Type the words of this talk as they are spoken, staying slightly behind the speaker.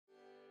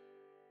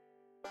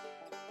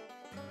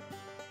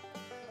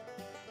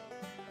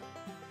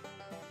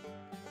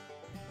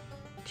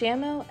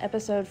JAMO,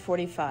 episode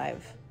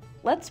 45.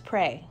 Let's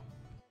pray.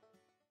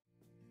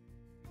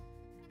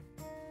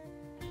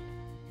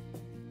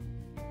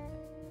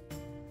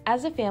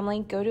 As a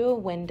family, go to a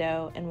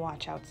window and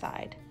watch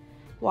outside.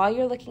 While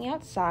you're looking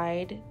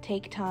outside,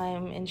 take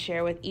time and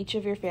share with each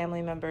of your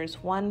family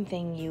members one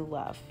thing you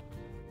love.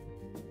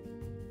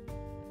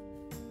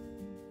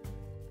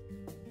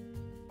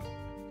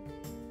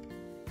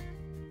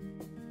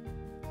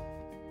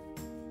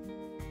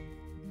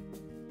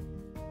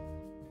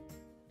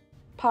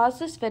 Pause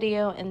this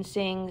video and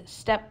sing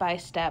Step by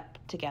Step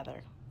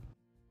together.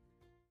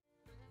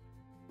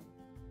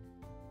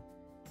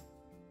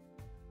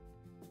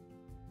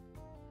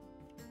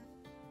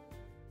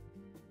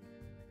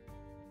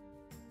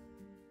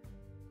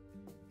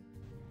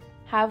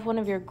 Have one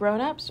of your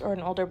grown-ups or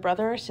an older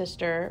brother or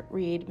sister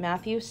read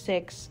Matthew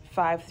 6,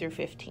 5 through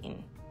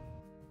 15.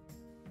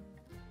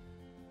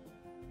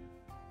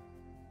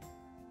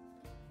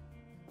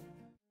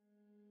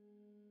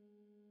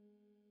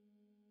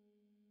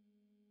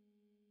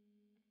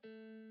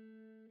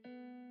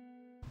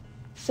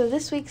 So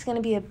this week's going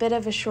to be a bit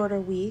of a shorter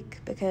week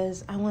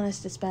because I want us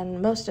to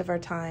spend most of our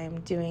time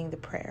doing the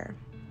prayer.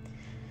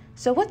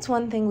 So what's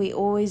one thing we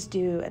always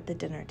do at the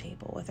dinner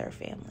table with our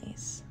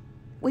families?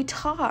 We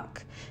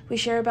talk. We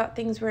share about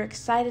things we're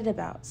excited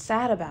about,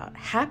 sad about,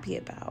 happy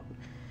about.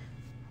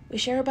 We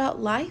share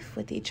about life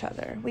with each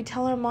other. We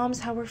tell our moms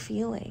how we're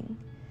feeling.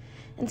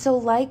 And so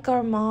like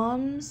our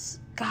moms,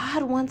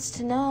 God wants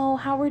to know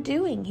how we're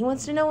doing. He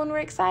wants to know when we're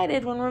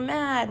excited, when we're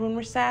mad, when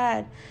we're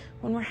sad,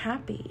 when we're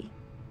happy.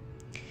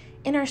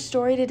 In our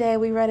story today,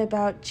 we read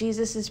about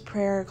Jesus'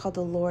 prayer called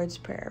the Lord's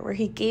Prayer, where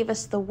he gave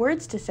us the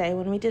words to say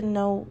when we didn't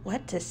know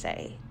what to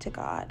say to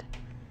God.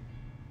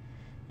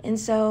 And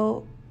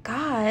so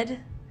God,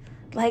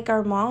 like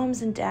our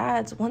moms and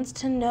dads, wants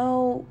to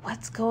know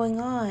what's going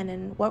on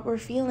and what we're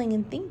feeling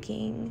and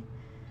thinking.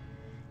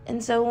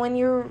 And so when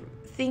you're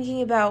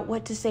thinking about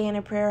what to say in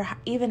a prayer,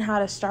 even how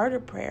to start a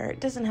prayer, it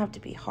doesn't have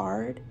to be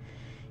hard.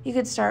 You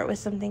could start with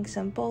something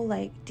simple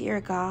like,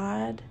 Dear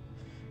God,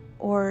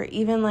 or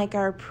even like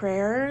our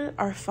prayer,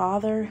 Our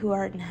Father who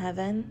art in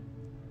heaven.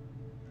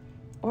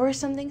 Or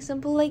something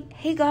simple like,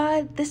 Hey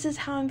God, this is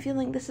how I'm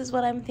feeling, this is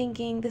what I'm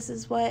thinking, this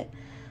is what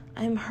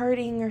I'm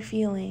hurting or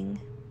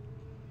feeling.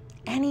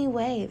 Any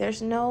way,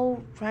 there's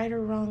no right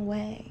or wrong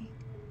way.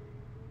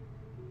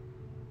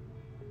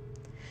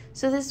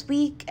 So this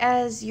week,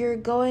 as you're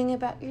going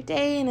about your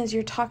day and as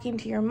you're talking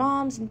to your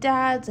moms and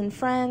dads and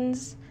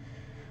friends,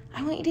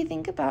 I want you to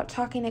think about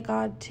talking to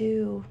God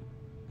too.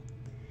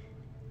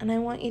 And I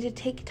want you to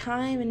take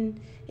time, and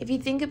if you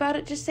think about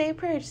it, just say a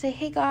prayer. Just say,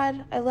 Hey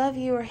God, I love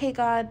you, or Hey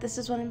God, this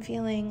is what I'm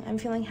feeling. I'm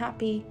feeling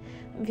happy.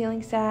 I'm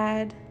feeling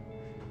sad.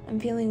 I'm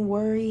feeling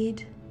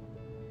worried.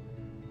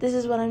 This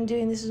is what I'm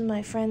doing. This is what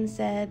my friend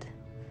said.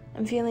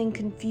 I'm feeling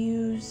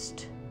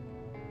confused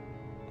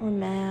or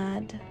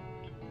mad.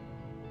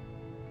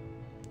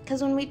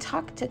 Because when we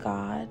talk to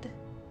God,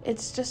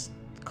 it's just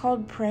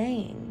called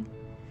praying.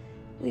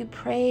 We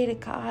pray to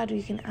God.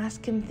 We can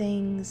ask him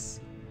things.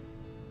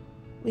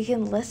 We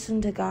can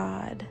listen to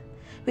God.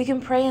 We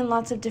can pray in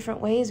lots of different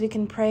ways. We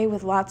can pray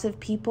with lots of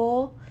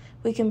people.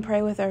 We can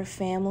pray with our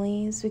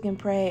families. We can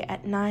pray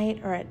at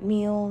night or at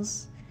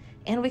meals.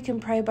 And we can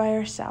pray by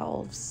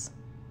ourselves.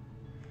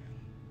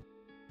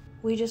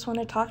 We just want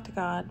to talk to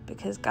God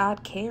because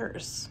God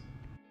cares.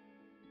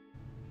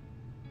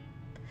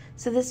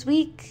 So this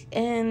week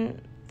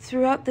and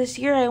throughout this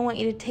year, I want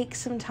you to take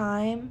some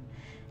time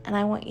and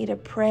I want you to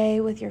pray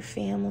with your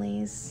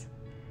families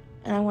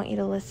and I want you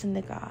to listen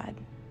to God.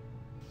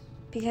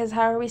 Because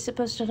how are we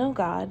supposed to know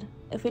God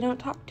if we don't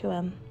talk to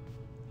him?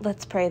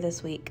 Let's pray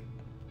this week.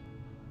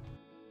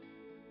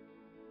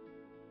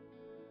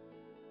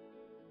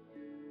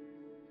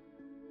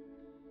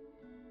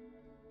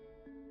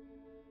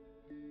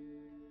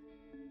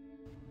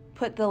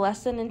 Put the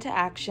lesson into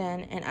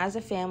action, and as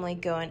a family,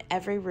 go in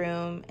every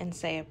room and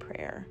say a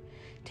prayer.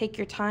 Take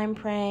your time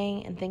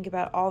praying and think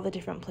about all the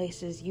different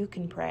places you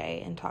can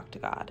pray and talk to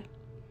God.